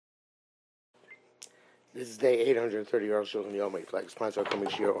This is day 830 of Rosh Shulchan Yomi. If you'd like to sponsor upcoming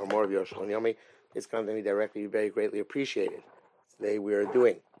shir or more of Rosh Shulchan Yomi, this content directly very greatly appreciated. Today we are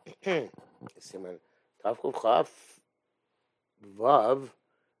doing Siman Tavkuf Chaf Vav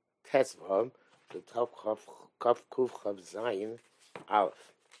Tesvav to Tavkuf Kuf Chav Zayin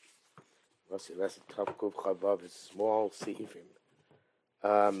Aleph. That's Tavkuf Chav Vav is small seifim.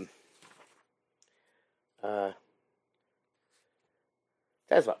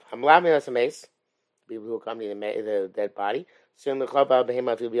 Tesvav. Hamlam Minas Mace. People who accompany the dead body. Soon the Chabad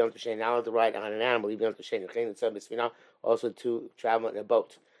Behema, if you'll be able to shane, not allowed to ride on an animal, you'll be able to shane. Also to travel in a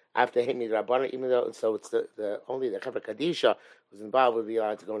boat. After Himni Rabbanah, even though so it's the only the Chevra Kadisha who's involved would be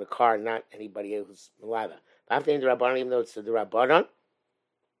allowed to go in a car, not anybody who's Malava. But after Himni Rabbanah, even though it's the Rabbanah,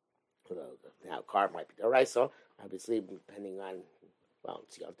 now car might be the Raisa, obviously depending on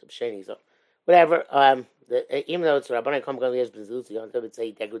it's Yom Tov Sheni, so whatever. Even though it's Rabbanah, it's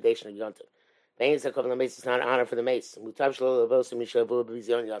a degradation of Yom Tov. It's not an honor for the mace. It's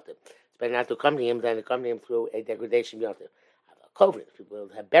better not to accompany him than accompany him through a degradation. People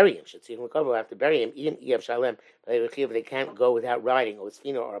have bury him. Should see him recover after bury him. Even Shalem, they can't go without riding or a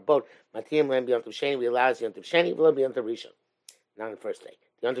sfina or a boat. Matim lem beyond Sheni. We allow Yom Tov Sheni. We beyond Rishon. Not on the first day.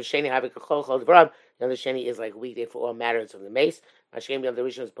 Yom Tov Sheni having a chol chol dvaram. Yom Tov Sheni is like a weekday for all matters of the mace. Hashem beyond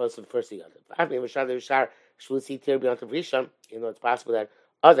Rishon is opposed to the first day. Yom Tov. After Rishon, the Rishar shvusi tir beyond Rishon. Even though it's possible that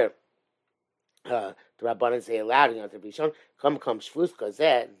other the Rabbanan say allowed Yom Tov Rishon. Come shvus because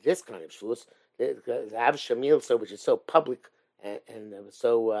this kind of shvus, the Av Shamil, so which is so public and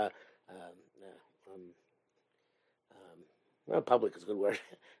so well, public is a good word.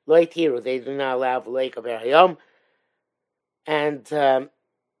 Loy tiru, they do not allow v'loy kaber hayom, and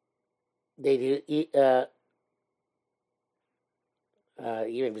they do even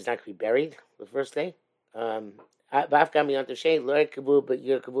if he's not going to be buried the first day. B'afgam Yom Tov Sheni loy kavu but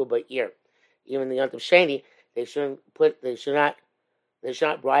year kavu but year. Even the Yom Tov Sheni, they should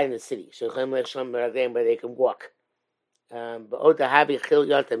not ride in the city. Where they can walk. But Ota Habi Chil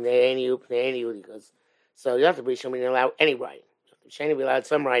Yom Tov because so Yom Tov Rishon we don't allow any riding. Yom Tov Sheni we allowed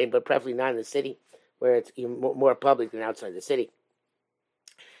some riding, but preferably not in the city, where it's even more public than outside the city.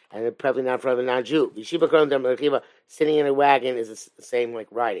 And probably not for a non-Jew. Yeshiva Krom Dem Rechiva sitting in a wagon is the same like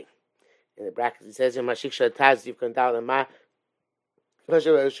riding. In the brackets it says in Mashik Shataz Yiv Kandal Lama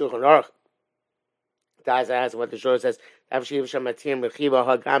Shulchan Aruch. As what the Shor says, if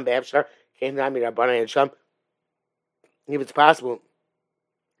it's possible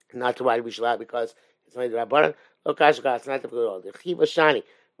not to ride Bishlah because it's only the Rabbanan, it's not difficult at all. The Chiva Shani,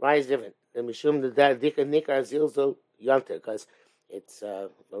 ride is different. The Mishum the Dika Nikar Zilzul Yonter, because it's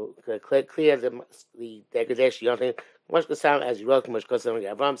clear the degradation Yonter. Much the sound as you wrote, much because of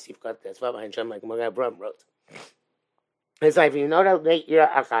Avram, Sifkat, that's what I like Avram wrote. It's like, if you know that late year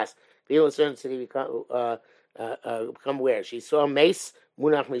Achas, people in a certain city become aware. She saw a mace,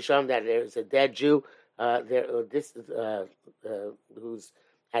 Munach Misham, that there's a dead Jew who's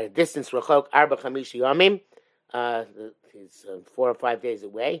at a distance, Rachok Arba Chamish Yomim, he's 4 or 5 days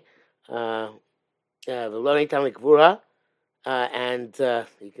away. And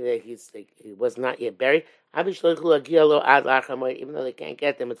he was not yet buried. Even though they can't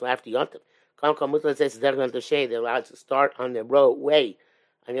get them until after Yom Tov. Says they're allowed to start on the roadway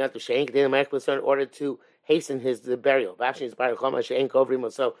on Yom Tov Sheni in order to hasten the burial.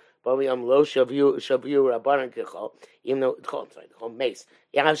 Even though the whole mace.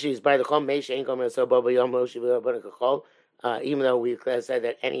 Even though we said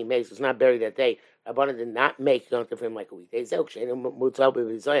that any mace was not buried that day, Rabbanan did not make Yom Tov for him like a weekday.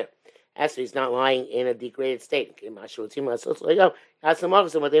 As he's not lying in a degraded state. What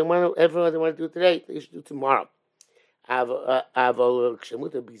everyone they want to do today, they should do tomorrow. But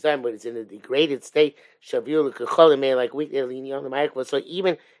it's in a degraded state. Like weekday on the microphone. So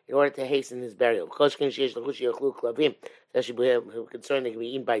even in order to hasten his burial, especially concerned they can be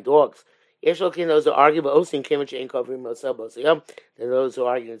eaten by dogs. Those who argue, but also in those who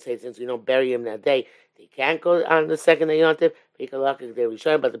argue and say since we don't bury him that day, they can't go on the second day Yom Tov.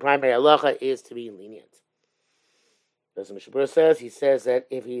 But the primary halacha is to be lenient. As the Mishabur says, he says that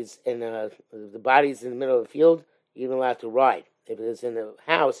if he's in the body's in the middle of the field, you're not allowed to ride. If it's in the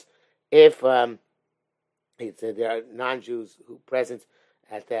house, if there are non-Jews who present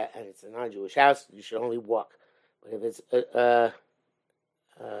at that, and it's a non-Jewish house, you should only walk. But if it's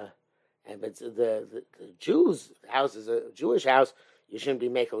and if it's the Jews' house is a Jewish house, you shouldn't be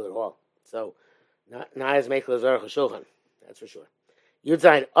makel at all. So not as makel as Aruch HaShulchan, that's for sure.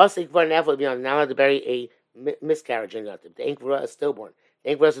 Yudzayin Osik Var Nefel would be not allowed to bury a miscarriage in Yom Tov. The Inkvara is stillborn.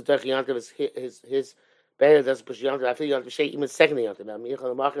 The Inkvara is his Better doesn't push Yom Tov. I feel Yom Tov even second Yom Tov.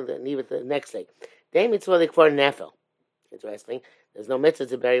 Michal Machin and even the next day. They mitzvah they for nefel. Interesting. There's no mitzvah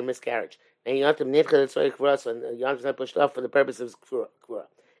to bury miscarriage. And Yom Tov nitcha that's why kvura. So Yom Tov is not pushed off for the purpose of kvura.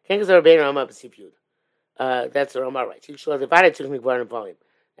 Kengas are Rabbeinu Rama b'sif yud. That's the Rama right. You should divide took me kvura in volume.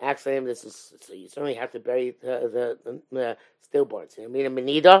 Actually, this is so you certainly have to bury the stillborns. You know, I mean, a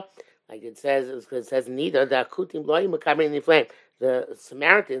menida, like it says nida the akutim loy makamin in the flame. The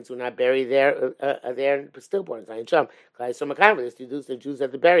Samaritans were not buried there. There stillborns. I chum. So makamin to do the Jews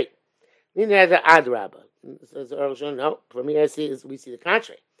have to bury. Neither the adraba. Says no. From here, we see the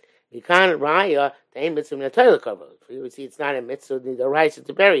contrary. You can't raya the aim mitzvah in the toilet cover. We see it's not a mitzvah. Neither right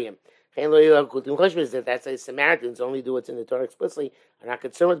to bury him. That's why Samaritans only do what's in the Torah explicitly, are not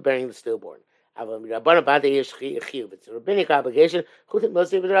concerned with burying the stillborn. It's a rabbinic obligation.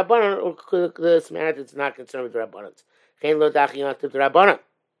 The Samaritans are not concerned with the Rabbanans.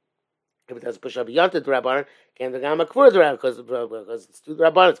 If it doesn't push up beyond the Rabbanan, can the Gama Kvur the Rabbanan, because it's two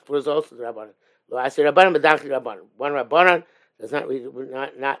Rabbanans, Kvur is also the Rabbanan. I say Rabbanan, but Dach Rabbanan. One Rabbanan does not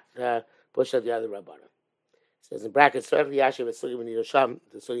push up the other Rabbanan. Says in brackets, certainly Yashiv and Sugi Nida Sham,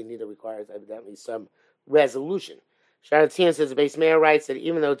 the Sugi Nida requires evidently some resolution. Sharatzian says the base mayor writes that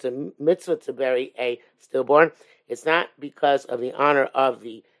even though it's a mitzvah to bury a stillborn, it's not because of the honor of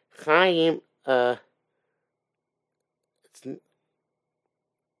the Chaim.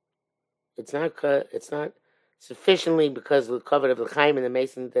 It's not sufficiently because of the covenant of the Chaim and the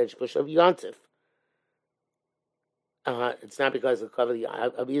Mason that push of Yontif. It's not because of the covenant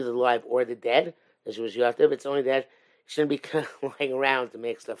of either the alive or the dead. That she was Yotiv. It's only that she shouldn't be lying around to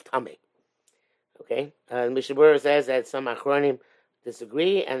make stuff tummy. Okay? Mishabura says that some Achronim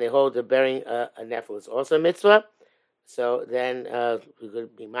disagree and they hold that burying a nefel is also a mitzvah. So then we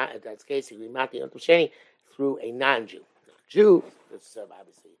could be in that case he could be mati Yom Tov Sheni through a non-Jew. Jew, this is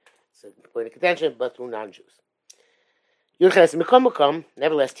obviously it's a point of contention, but through non-Jews. Nevertheless,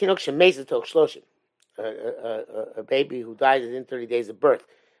 Tinok Shemeza Toch Shloshim, a baby who dies within 30 days of birth,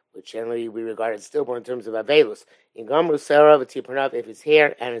 which generally we regard as stillborn in terms of avelus. In Gamru Sarah V'Tipranav, if his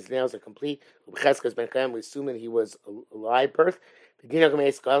hair and his nails are complete, Ubcheskas Ben Chaim, we assume that he was a live birth. He's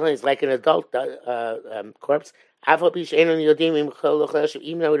like an adult corpse. Even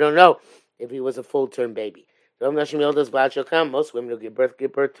though we don't know if he was a full-term baby. Most women will give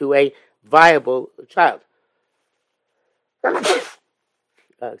birth to a viable child.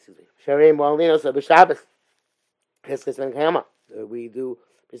 Excuse me. We do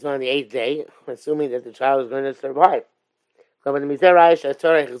this on the 8th day, assuming that the child is going to survive.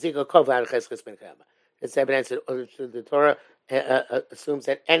 It's evidence that the Torah assumes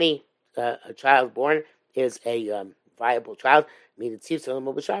that any child born is a viable child. And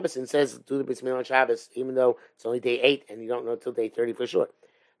says do the bris milah on Shabbos, even though it's only day 8 and you don't know until day 30 for sure.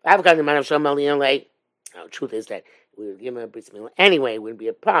 Truth is that we would give him a bris milah anyway. It wouldn't be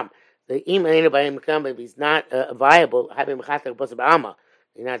a problem. The if he's not viable,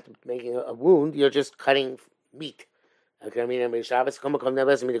 you're not making a wound, you're just cutting meat. Okay, I mean, Shabbos, Torah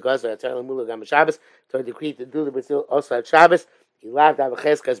decreed to do the Brazil also at Shabbos. He loved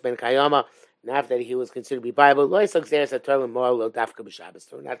Avacheskas ben Kayama, and after that he was considered to be Bible. Lois Oxeris at Torah more lo dafka b'Shabbos.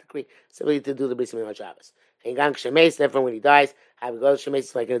 Torah not decree simply to do the Bris Milah on Shabbos. And Gang Shemes, therefore when he dies, have go to Shemes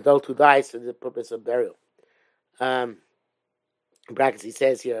is like an adult who dies for the purpose of burial. In brackets he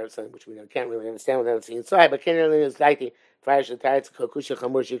says here, something which we can't really understand without seeing inside, but can really is lighting fire shataritz kokusha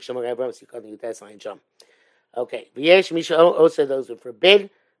chamur shik shomar avram sikot yutas line jump. Okay, v'yesh misha also those who forbid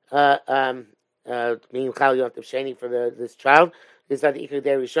meaning Chal Yom Tov Sheni for this child. This is not the Ikar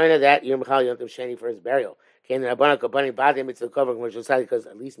Dei Rishona that Yom Chal Yom Tov Sheni for his burial. Okay, and the Rabbanan Kabbanim Badim mitzvah cover commercial side because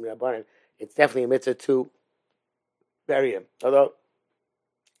at least in Rabbanan it's definitely a mitzvah to bury him. Although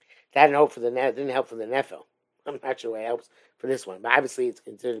that didn't help for the nefel. I'm not sure why it helps for this one, but obviously it's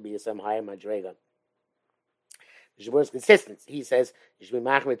considered to be some higher madrega. The Shabbos consistent. He says you should be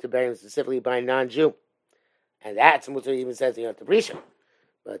machmir to bury him specifically by a non-Jew, and that's what he even says in Yom Tov Rishon.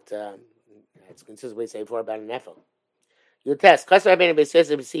 But it's consistently say before about an nefel. You test. Kasser Eben says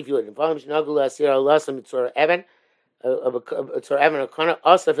to see if you would. And follow Mishnagul Asir Allah some Tzor Eben Tzor Eben Okana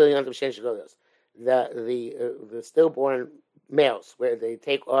also filling on the Shen Shagolos. The stillborn males where they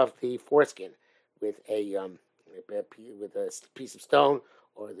take off the foreskin with a piece of stone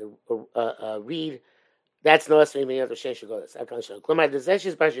or the reed. That's no less than the other Shen Shagolos. I can't show. Klomar the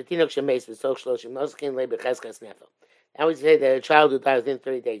Zeshes Bashatinok Shemes V'Soch Shloshim Noskin Le Becheskas Nefel. Now we say that a child who dies within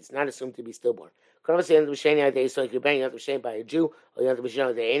 30 days is not assumed to be stillborn. Could say Yom Tov Sheni so if you're burying Yom Tov Sheni by a Jew, or Yom Tov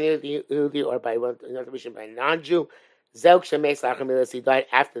Sheni by any Yehudi, or by Yom Tov Sheni by a non-Jew, Zelk Shemes Lachar Milah, he died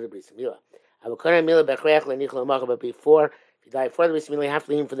after the Bris Milah. Avokana Milah Bechreach Lenichel Amacha, but before, if he died before the Bris Milah, you have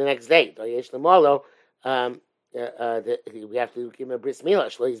to leave him for the next day. Doyesh Lamalo, We have to give him a bris milah.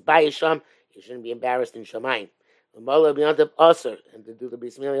 Shlo he's by Yisham. He shouldn't be embarrassed in Shamayim. Mola b'yantav aser, and to do the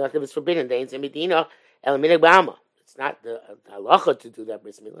bris milah yantav is forbidden. They ain't medina el minhag b'alma. It's not the halacha to do that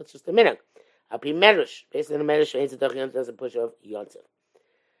bris milah. It's just a minhag. Api medrash, based on the medrash, ain't tzedach yantav doesn't push off yantav.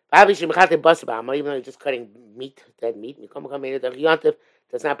 Even though you're just cutting meat, dead meat, yantav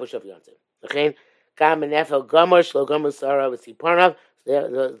does not push off yantav. Okay, gam nefel gomer shlo gomer sarah with siparnav.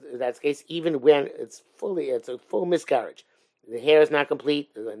 That's the case even when it's a full miscarriage. The hair is not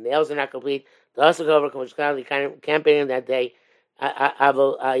complete, the nails are not complete. The hustle cover can't bury him that day.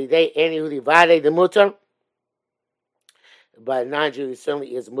 The mutter, but non-Jew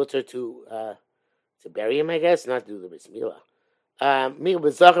certainly is mutter to bury him, I guess, not do the bris milah. Yeah,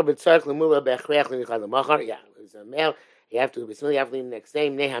 it's a male. You have to do the bris milah. You have to leave the next day.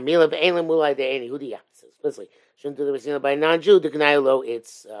 Explicitly, shouldn't do the bris milah by a non-Jew. The gnaylo,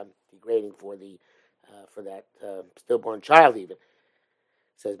 it's degrading for that stillborn child. Even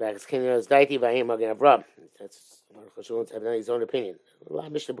says back, it's Kenya's deity by him again Avram. That's have his own opinion. A lot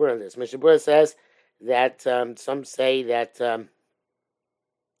of Mishnah Berurah on this. Mishnah Berurah says that some say that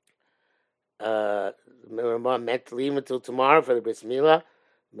meant to leave him until tomorrow for the bris milah.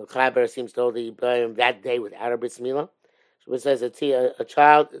 Mechaber seems told he buried him that day without a bris milah. So it says that a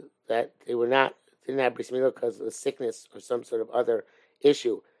child that they didn't have bris milah because of a sickness or some sort of other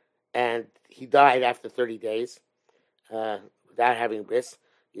issue, and he died after 30 days without having bris.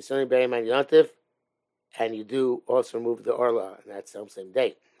 You certainly bury him on Yontif, and you do also remove the orla on that same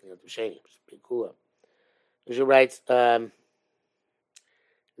day. Yontif Sheni, which is pretty cool. Mishnah writes that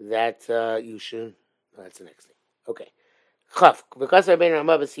you should. Oh, that's the next thing. Okay. Chaf. Because Rabbeinu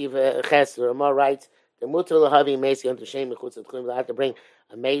Ramah B'Siv Ches, Ramah writes the mutar lahavi mace Yontif Sheni mechutz l'tchulim. They have to bring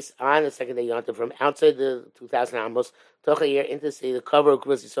a mace on the second day Yontif from outside the 2,000 amos, toch a year into the city, the cover of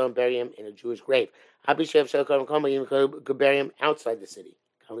Kruz Yisrael, and bury him in a Jewish grave. Happy Shev Shel Kavim Kama, you could bury him outside the city.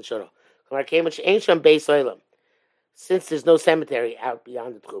 Since there's no cemetery out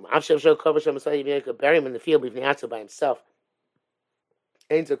beyond the Tchum, you could bury him in the field by himself.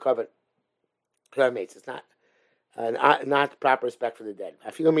 Ain't a covered mates. It's not proper respect for the dead.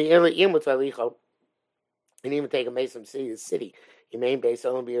 I feel me and even take a mace from city to city. You may base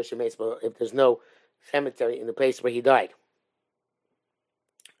on if there's no cemetery in the place where he died.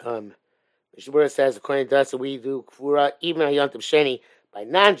 Mishnah says, according to us, we do kfura even on Yontif Sheni by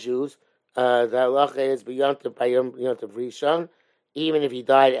non-Jews. The halacha is by Yontif Rishon. Even if he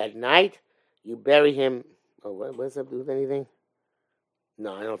died at night, you bury him. Oh, what does that do with anything?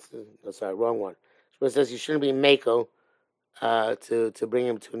 No, I don't. No, sorry, wrong one. It says you shouldn't be mako to bring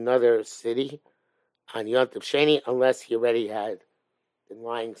him to another city on Yontif Sheni unless he already had been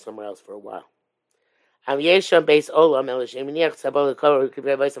lying somewhere else for a while. But if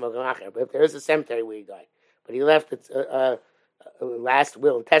there is a cemetery where he died, but he left a last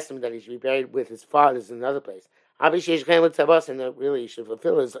will and testament that he should be buried with his fathers in another place, and really he should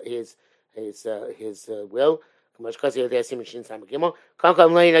fulfill his will. Not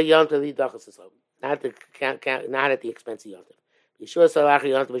at the expense of Yontif. Yeshua Salach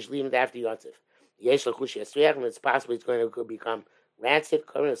Yontif, which leave him after Yontif. Yesh Lachushi Yasriach, and it's possible he's going to become rancid.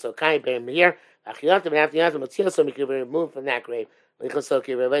 So can you bury him here? After Yontif, so he can be removed from that grave. And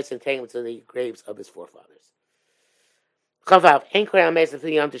take him to the graves of his forefathers. Don't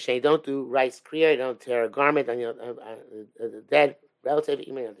do rice kriya, don't tear a garment on the dead relative,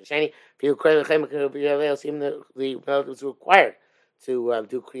 even on the sheni. Even the relatives are required to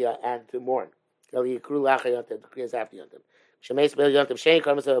do kriya and to mourn. The kriya is after Yontif.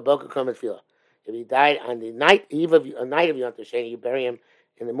 If he died on the night of Yontif Sheni, you bury him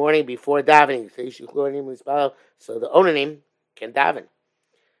in the morning before davening. So the onanim can daven.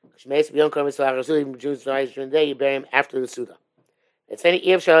 Jews dies during the day, you bury him after the Suda. It's any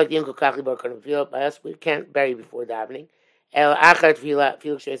by us, we can't bury before davening. We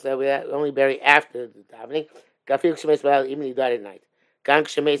only bury after the davening. Even he died at night.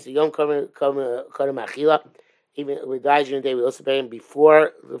 Even if we die during the day, we also bury him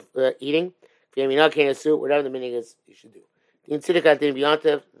before the eating. Whatever the meaning is, you should do. The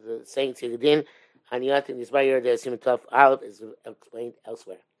saying Tzidin, and Yontif Nisbayir, the Simon Tov Aleph is explained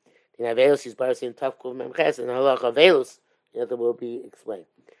elsewhere. The Avelus is by Simon Tov Kuv Memches, and Halach Avelus, Yontif will be explained.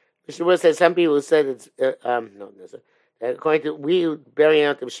 Mishnah Berurah says some people said it's according to we bury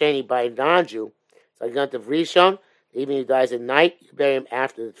Yontif Sheni by a non-Jew. It's like Yontif Rishon. Even if he dies at night, you bury him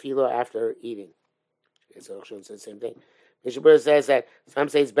after the tefillah, after eating. So Shon says the same thing. Mishnah Berurah says that some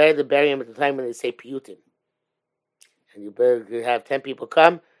say it's better to bury him at the time when they say piyutim, and you better have 10 people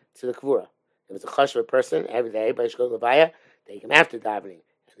come to the kvura. If it's a chashuv person, everybody should go to levaya. Take him after davening,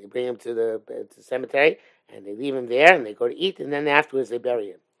 They bring him to the cemetery, and they leave him there, and they go to eat, and then afterwards they bury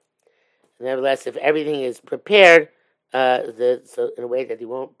him. Nevertheless, if everything is prepared, so in a way that he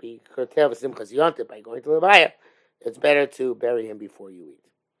won't be curtailed with Simchas Yontif by going to Levaya, it's better to bury him before you eat.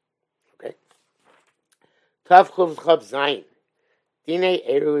 Okay. Tav Chuv Chav Zayin. Dine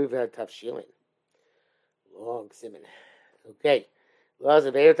Eruv Tavshilin. Long siman. Okay. Laws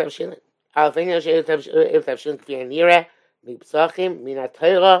of Eruv Tavshilin. Alfenia Eruv Tavshilin Kfir Nira Mipsachim Mina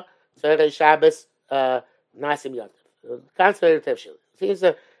Torah Tzorei Shabbos Nasim Yontif. Concept of Eruv Tavshilin. Seems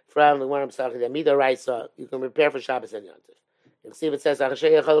from the one I'm talking that Midah Raisa, you can prepare for Shabbos and Yontif. You'll see if it says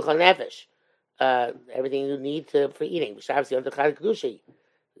Achashay Yechol Chol Nefesh. Everything you need for eating. Shabbos Yontif Chad Kedusha.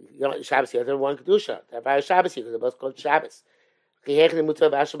 Shabbos Yontif one Kedusha. That's Shabbos because they're both called Shabbos.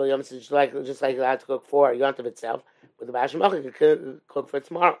 Just like allowed to cook for Yontif itself, but the Bash Malach can cook for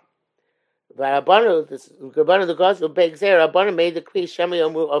tomorrow. But Rabbanu, the gods of Beg Zer, Rabbanu made the decree Shema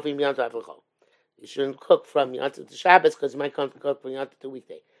Yomu Ovim Yontif Avlichol. You shouldn't cook from Yontif to Shabbos because you might come to cook from Yontif to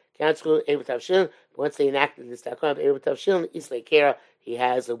weekday. Can't screw Erev Tavshilin. Once they enacted this Takon of Erev Tavshilin, Islay Kera, he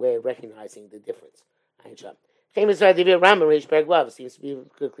has a way of recognizing the difference. Famous idea of Rambam, Reish Perek Vav, seems to be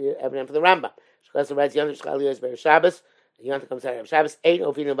clear evident for the Rambam. Shkasa writes Yontif Shchal Yos Ber Shabbos. Yontif comes out of Shabbos. Ain't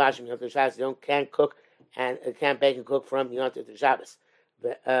Ovinu Bashim Yontif Shabbos. You can't cook and can't bake and cook from Yontif to Shabbos.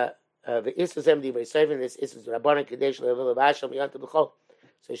 The Issus Emdi Bei Seifin, this Issus Rabbanan Kadesh Level Bashim Yontif B'chol.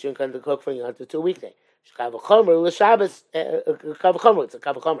 So you shouldn't come to cook from Yontif to a weekday. Kavachomer Shabbos. Kavachomer. It's a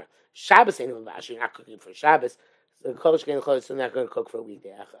Kavachomer. Shabbos ain't even Vash. You're not cooking for Shabbos. So Kodesh Gen Chodesh, so not going to cook for a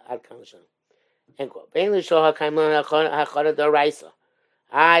weekday. Ad Kamashon. End quote. Vein L'Shoha Kaimon HaChoda D'Oraisa.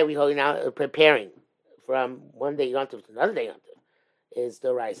 We hold now preparing from one day Yontif to another day Yontif is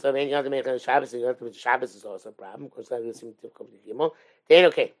D'Oraisa. Vein Yontif Mechan Shabbos and Yontif Shabbos is also a problem. Of course, that will seem difficult to Gimel. Then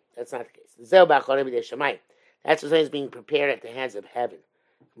okay, that's not the case. Zeh B'Achorah B'Dei Shamayim. That's what is being prepared at the hands of heaven.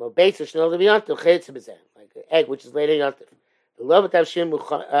 Like an egg, which is later Yontif.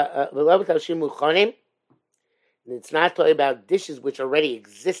 It's not talking about dishes which already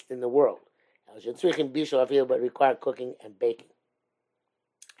exist in the world, but require cooking and baking.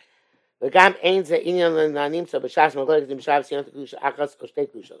 It's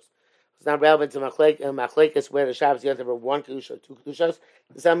not relevant to machlekes where the Shabbos Yontif are one kedusha or two kedushos.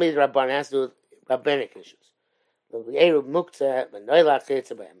 Somebody the Rabban has to do with rabbinic issues. Eruv muktzah, menoilach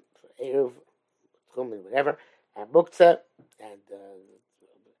chitza, eruv chumin, whatever, and muktzah and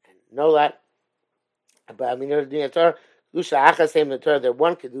nolat. But I mean, the Torah kedusha achas same the Torah. They're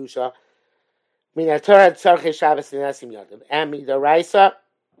one kedusha. Min Torah tzarchei Shabbos nenasim Yontif, and midoraisa.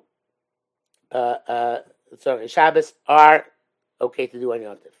 Sorry, Shabbos are okay to do on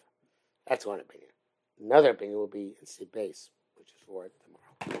Yontif. That's one opinion. Another opinion will be in base, which is for it.